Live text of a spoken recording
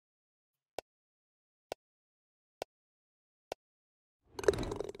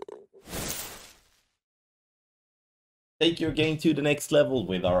Take your game to the next level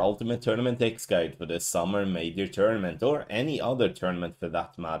with our Ultimate Tournament X Guide for the Summer Major Tournament, or any other tournament for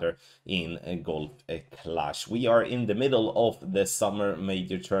that matter, in Golf Clash. We are in the middle of the Summer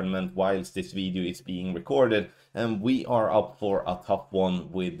Major Tournament whilst this video is being recorded, and we are up for a tough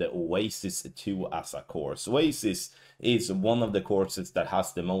one with the Oasis 2 as a course. Oasis is one of the courses that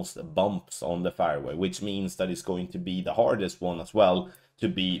has the most bumps on the fairway, which means that it's going to be the hardest one as well to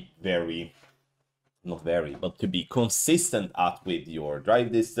be but to be consistent at with your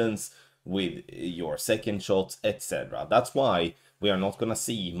drive distance, with your second shots, etc. That's why we are not going to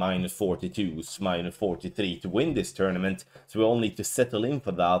see minus 42s, minus 43 to win this tournament. So we all need to settle in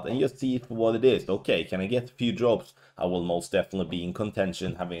for that and just see it for what it is. Okay, can I get a few drops? I will most definitely be in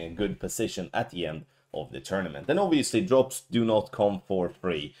contention, having a good position at the end of the tournament. And obviously drops do not come for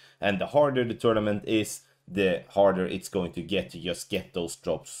free. And the harder the tournament is, the harder it's going to get just get those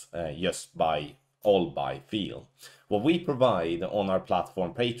drops just by feel. What we provide on our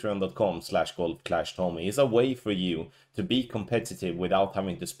platform, patreon.com/golfclashtommy, is a way for you to be competitive without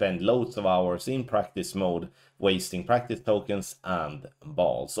having to spend loads of hours in practice mode, wasting practice tokens and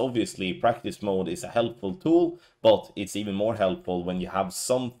balls. Obviously, practice mode is a helpful tool, but it's even more helpful when you have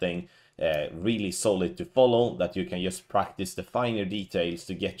something really solid to follow, that you can just practice the finer details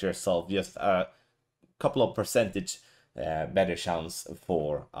to get yourself just a couple of percentage better chance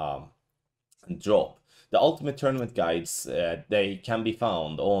for drop. The Ultimate Tournament Guides, they can be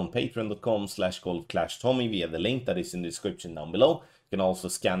found on patreon.com/golfclashtommy via the link that is in the description down below. You can also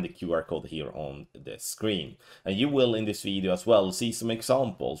scan the QR code here on the screen. And you will in this video as well see some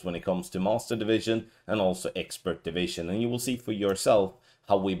examples when it comes to Master Division and also Expert Division. And you will see for yourself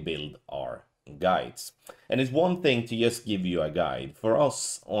how we build our guides. And it's one thing to just give you a guide. For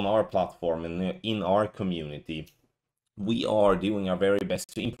us on our platform and in our community, we are doing our very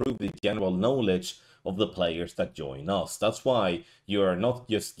best to improve the general knowledge of the players that join us. That's why you're not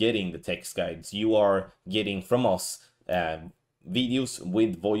just getting the text guides, you are getting from us videos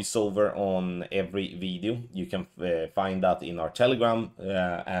with voiceover on every video. You can find that in our Telegram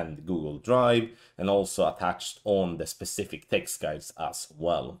and Google Drive, and also attached on the specific text guides as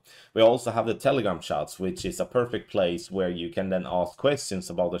well. We also have the Telegram chats, which is a perfect place where you can then ask questions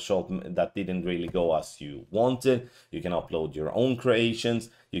about a shot that didn't really go as you wanted. You can upload your own creations,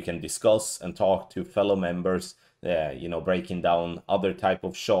 you can discuss and talk to fellow members, you know, breaking down other type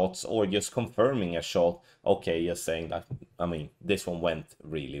of shots or just confirming a shot. Okay, just saying that, I mean, this one went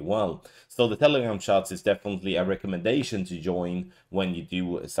really well. So the Telegram chats is definitely a recommendation to join when you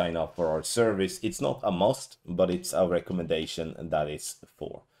do sign up for our service. It's not a must, but it's a recommendation, and that is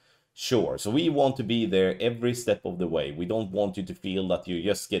for sure. So we want to be there every step of the way. We don't want you to feel that you're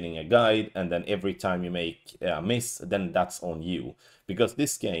just getting a guide and then every time you make a miss, then that's on you. Because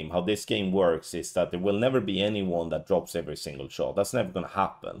this game, how this game works is that there will never be anyone that drops every single shot. That's never going to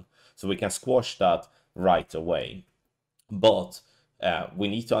happen. So we can squash that right away. But we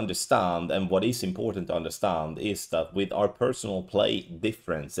need to understand, and what is important to understand is that with our personal play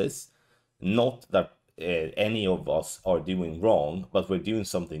differences, not that any of us are doing wrong, but we're doing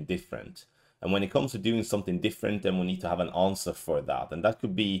something different. And when it comes to doing something different, then we need to have an answer for that. And that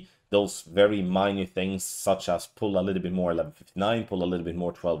could be those very minor things, such as pull a little bit more 1159, pull a little bit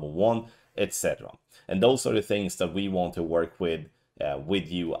more 1201, etc. And those are the things that we want to work with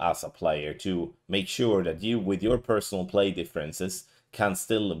you as a player, to make sure that you, with your personal play differences, can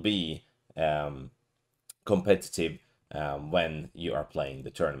still be competitive when you are playing the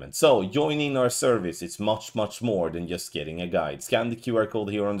tournament. So joining our service is much more than just getting a guide. Scan the QR code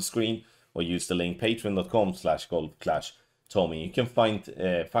here on the screen or use the link patreon.com/golfclashtommy. You can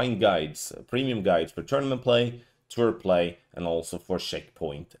find guides, premium guides for tournament play, tour play, and also for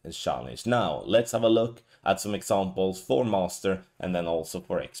checkpoint and challenge. Now let's have a look at some examples for Master and then also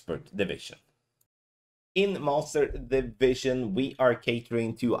for Expert Division. In Master Division, we are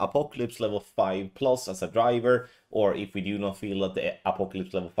catering to Apocalypse level 5+ as a driver, or if we do not feel that the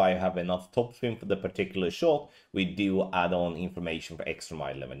Apocalypse level 5 have enough topspin for the particular shot, we do add on information for Extra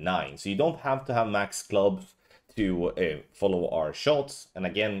Mile level 9. So you don't have to have max clubs to follow our shots. And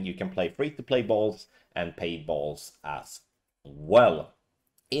again, you can play free-to-play balls and paid balls as well.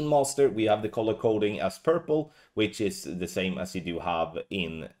 In Master, we have the color coding as purple, which is the same as you do have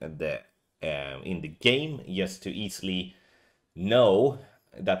in the game, just to easily know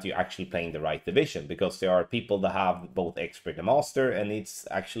that you're actually playing the right division, because there are people that have both Expert and Master, and it's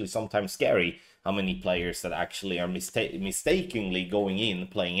actually sometimes scary how many players that actually are mistakenly going in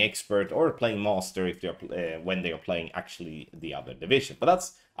playing Expert or playing Master if they're when they are playing actually the other division. But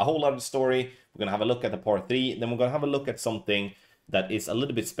that's a whole other story. We're gonna have a look at the part 3, then we're gonna have a look at something that is a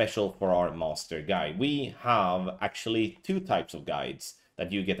little bit special for our master guide. We have actually two types of guides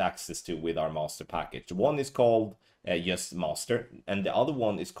that you get access to with our master package. One is called just master, and the other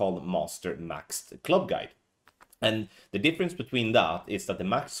one is called master maxed club guide. And the difference between that is that the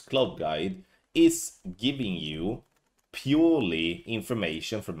max club guide is giving you purely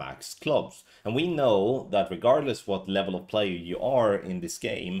information for max clubs. And we know that regardless what level of player you are in this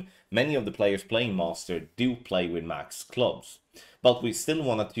game, many of the players playing master do play with max clubs. But we still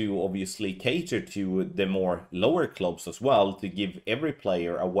wanted to obviously cater to the more lower clubs as well, to give every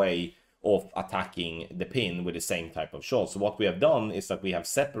player a way of attacking the pin with the same type of shot. So what we have done is that we have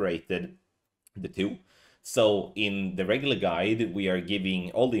separated the two. So in the regular guide, we are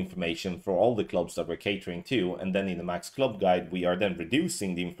giving all the information for all the clubs that we're catering to. And then in the max club guide, we are then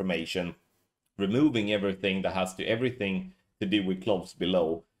reducing the information, removing everything that has everything to do with clubs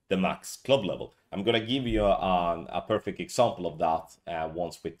below the max club level. I'm going to give you a perfect example of that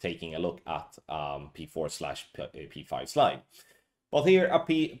once we're taking a look at P4/P5 slide. But here at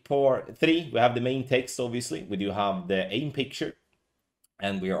P4/3, we have the main text, obviously. We do have the aim picture.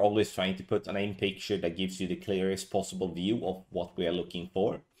 And we are always trying to put an aim picture that gives you the clearest possible view of what we are looking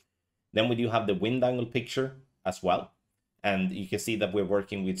for. Then we do have the wind angle picture as well. And you can see that we're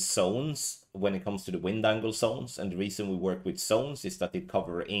working with zones when it comes to the wind angle zones. And the reason we work with zones is that they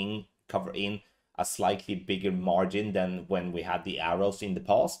cover in a slightly bigger margin than when we had the arrows in the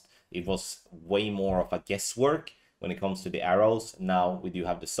past. It was way more of a guesswork when it comes to the arrows. Now we do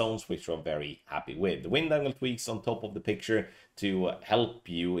have the zones, which we're very happy with. The wind angle tweaks on top of the picture to help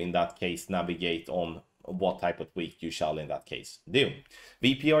you in that case navigate on what type of tweak you shall in that case do.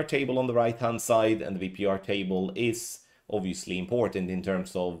 VPR table on the right hand side, and the VPR table is obviously important in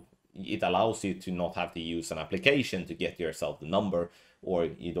terms of it allows you to not have to use an application to get yourself the number, or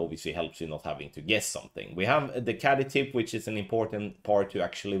it obviously helps you not having to guess something. We have the caddy tip, which is an important part to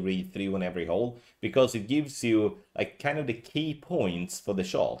actually read through on every hole, because it gives you like kind of the key points for the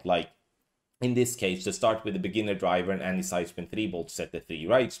shot. Like in this case, to start with the beginner driver and any side spin 3 bolt, set the 3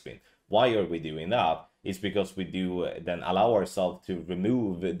 right spin. Why are we doing that? It's because we do then allow ourselves to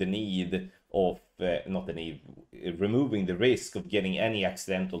remove the need of, removing the risk of getting any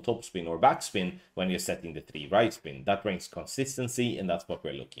accidental topspin or backspin when you're setting the 3 right spin. That brings consistency, and that's what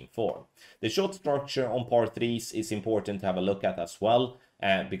we're looking for. The shot structure on par 3s is important to have a look at as well,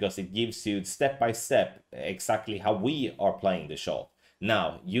 because it gives you step by step exactly how we are playing the shot.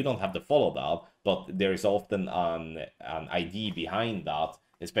 Now, you don't have to follow that, but there is often an idea behind that,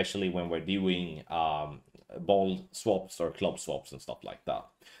 especially when we're doing ball swaps or club swaps and stuff like that.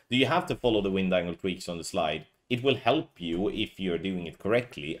 Do you have to follow the wind angle tweaks on the slide? It will help you if you're doing it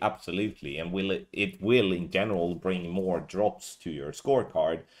correctly, absolutely, and it will in general bring more drops to your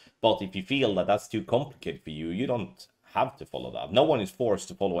scorecard. But if you feel that that's too complicated for you, you don't have to follow that. No one is forced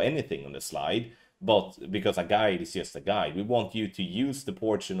to follow anything on the slide, but because a guide is just a guide, we want you to use the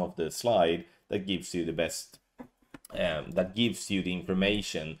portion of the slide that gives you the best, that gives you the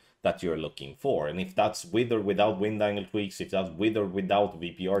information that you're looking for. And if that's with or without wind angle tweaks, if that's with or without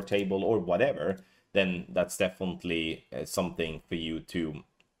VPR table or whatever, then that's definitely something for you to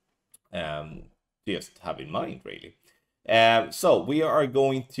just have in mind, really. So we are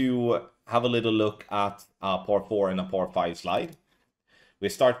going to have a little look at a par 4 and a par 5 slide. We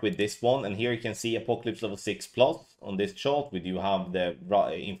start with this one, and here you can see Apocalypse level 6+. On this shot, we do have the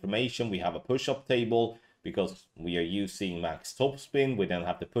information. We have a push-up table because we are using max topspin. We then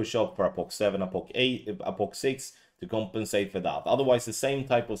have the push-up for Apoc 7, Apoc 8, Apoc 6 to compensate for that. Otherwise, the same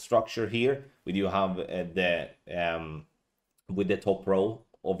type of structure here. We do have with the top row,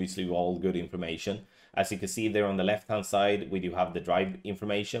 obviously all good information. As you can see there on the left-hand side, we do have the drive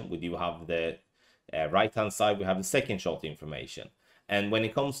information. We do have the right-hand side, we have the second shot information. And when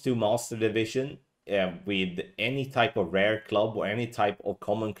it comes to Master Division, with any type of rare club or any type of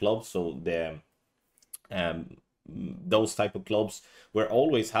common club, so the those type of clubs, we're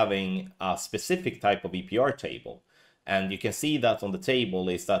always having a specific type of EPR table. And you can see that on the table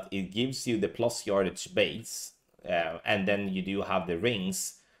is that it gives you the plus yardage base, and then you do have the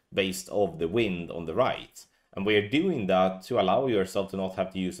rings based off the wind on the right. And we're doing that to allow yourself to not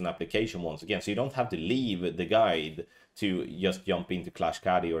have to use an application once again. So you don't have to leave the guide to just jump into Clash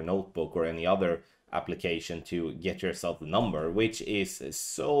Caddy or Notebook or any other application to get yourself the number, which is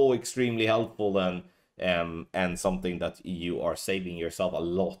so extremely helpful and something that you are saving yourself a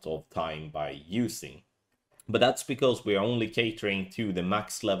lot of time by using. But that's because we are only catering to the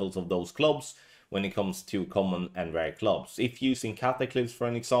max levels of those clubs when it comes to common and rare clubs. If using Cataclysm for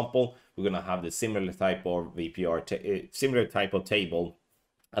an example, we're going to have the similar type of VPR, similar type of table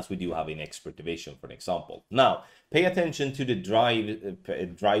as we do have in expert division, for an example. Now, pay attention to the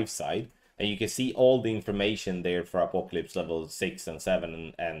drive side, and you can see all the information there for Apocalypse level 6 and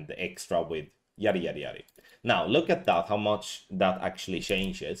 7 and the extra with yada yada yada. Now, look at that, how much that actually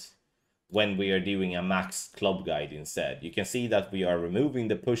changes when we are doing a max club guide instead. You can see that we are removing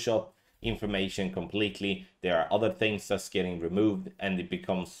the push-up information completely. There are other things that's getting removed, and it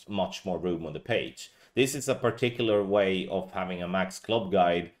becomes much more room on the page. This is a particular way of having a max club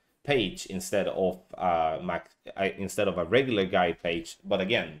guide page instead of a regular guide page. But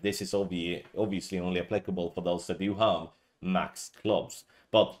again, this is obviously only applicable for those that do have max clubs.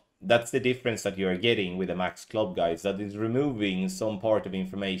 But that's the difference that you're getting with the max club guides, that is removing some part of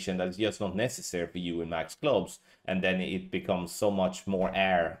information that is just not necessary for you in max clubs, and then it becomes so much more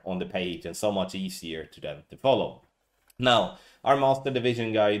air on the page and so much easier to then to follow. Now, our master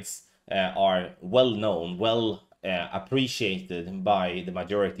division guides are well known, well appreciated by the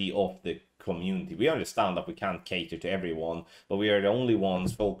majority of the community. We understand that we can't cater to everyone, but we are the only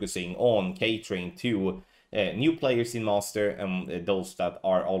ones focusing on catering to new players in Master, and those that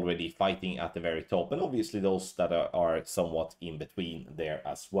are already fighting at the very top, and obviously those that are somewhat in between there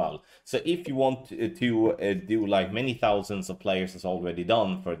as well. So if you want to do like many thousands of players has already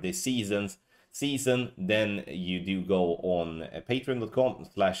done for this season, then you do go on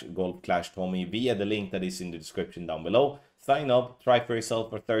patreon.com/golfclashtommy via the link that is in the description down below. Sign up, try for yourself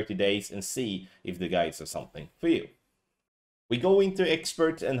for 30 days and see if the guides are something for you. We go into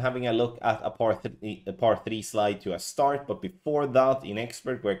expert and having a look at a par 3 slide to a start, but before that, in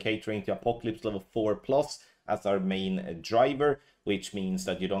expert we're catering to Apocalypse level 4+ as our main driver, which means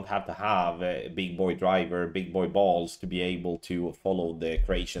that you don't have to have a big boy driver, big boy balls to be able to follow the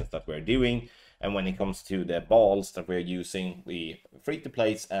creations that we're doing. And when it comes to the balls that we're using, we free to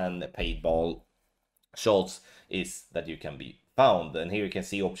place and paid ball shots is that you can be found. And here you can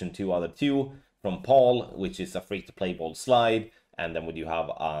see option 2 out of 2 from Paul, which is a free to play ball slide, and then we do have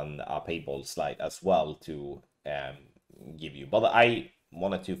a paid ball slide as well to give you. But I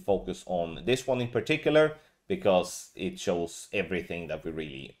wanted to focus on this one in particular because it shows everything that we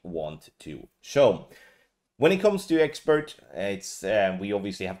really want to show. When it comes to expert, it's we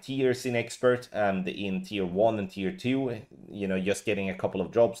obviously have tiers in expert, and in tier 1 and tier 2, you know, just getting a couple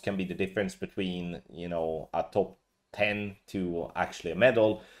of drops can be the difference between, you know, a top 10 to actually a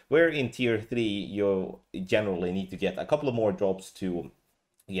medal, where in tier 3 you generally need to get a couple of more drops to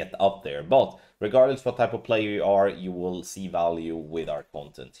get up there. But regardless what type of player you are, you will see value with our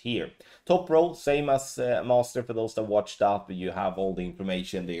content here. Top row, same as master. For those that watched that, you have all the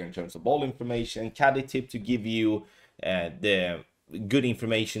information there in terms of ball information, caddy tip to give you the good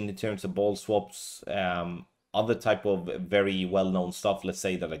information in terms of ball swaps, other type of very well-known stuff. Let's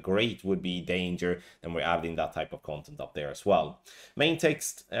say that a great would be danger, and we're adding that type of content up there as well. Main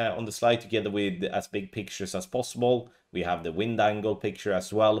text on the slide together with as big pictures as possible. We have the wind angle picture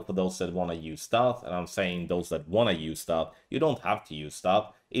as well for those that want to use that, and I'm saying those that want to use that, you don't have to use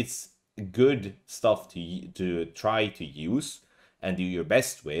that. It's good stuff to try to use and do your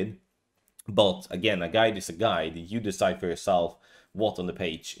best with, but again, a guide is a guide. You decide for yourself what on the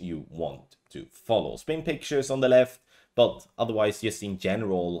page you want to follow. Spin pictures on the left, but otherwise just in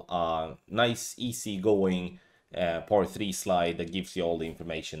general, nice easy going par 3 slide that gives you all the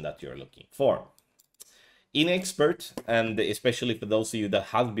information that you're looking for. In expert, and especially for those of you that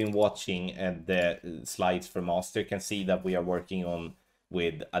have been watching the slides for master, can see that we are working on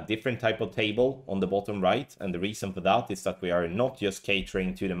with a different type of table on the bottom right, and the reason for that is that we are not just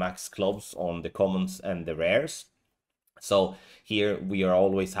catering to the max clubs on the commons and the rares. So here we are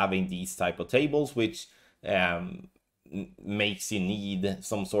always having these type of tables, which makes you need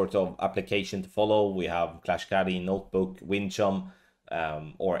some sort of application to follow. We have Clash Caddy, Notebook, Windchum,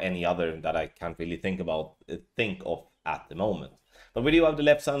 or any other that I can't really think of at the moment. But we do have the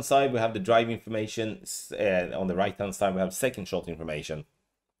left hand side, we have the drive information. On the right hand side we have second shot information.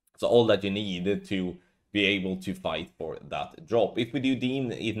 So all that you need to be able to fight for that drop. If we do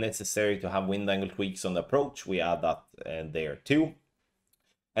deem it necessary to have wind angle tweaks on the approach, we add that there too.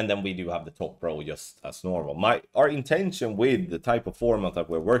 And then we do have the top row just as normal. Our intention with the type of format that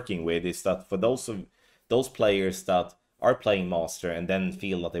we're working with is that for those players that are playing master and then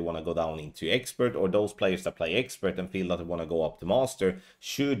feel that they want to go down into expert, or those players that play expert and feel that they want to go up to master,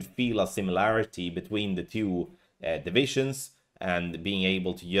 should feel a similarity between the two divisions, and being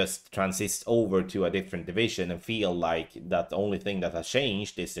able to just transit over to a different division and feel like that the only thing that has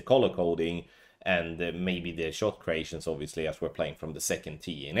changed is the color coding and maybe the shot creations, obviously, as we're playing from the second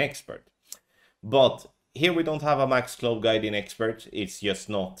tee in expert. But here we don't have a max club guiding expert. It's just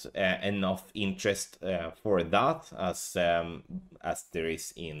not enough interest for that as there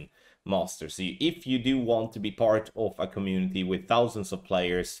is in Masters. So if you do want to be part of a community with thousands of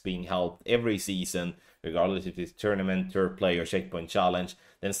players being helped every season, regardless if it's tournament, tour play, or checkpoint challenge,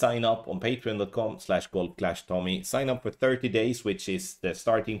 then sign up on patreon.com/golfclashtommy. Sign up for 30 days, which is the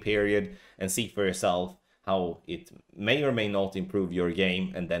starting period, and see for yourself how it may or may not improve your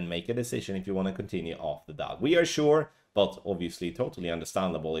game, and then make a decision if you want to continue after that. We are sure, but obviously totally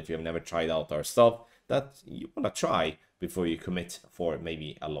understandable if you have never tried out our stuff, that you want to try before you commit for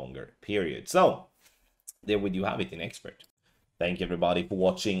maybe a longer period. So there would you have it in expert. Thank you everybody for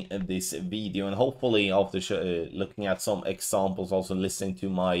watching this video, and hopefully after looking at some examples, also listening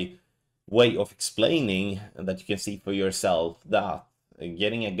to my way of explaining, that you can see for yourself that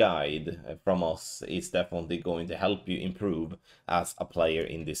getting a guide from us is definitely going to help you improve as a player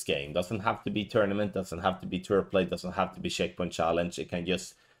in this game. Doesn't have to be tournament, doesn't have to be tour play, doesn't have to be checkpoint challenge. It can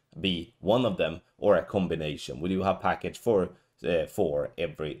just be one of them or a combination. We do have package for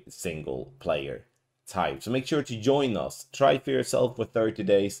every single player type. So make sure to join us. Try for yourself for 30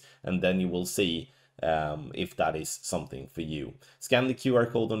 days, and then you will see if that is something for you. Scan the QR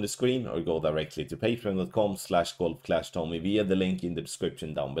code on the screen or go directly to patreon.com/golfclashtommy via the link in the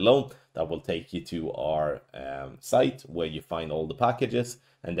description down below. That will take you to our site where you find all the packages,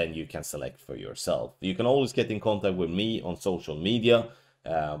 and then you can select for yourself. You can always get in contact with me on social media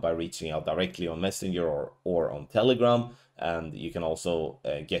by reaching out directly on Messenger or on Telegram. And you can also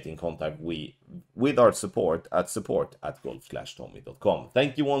get in contact with our support at golfclashtommy.com.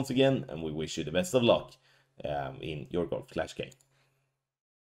 Thank you once again, and we wish you the best of luck in your Golf Clash game.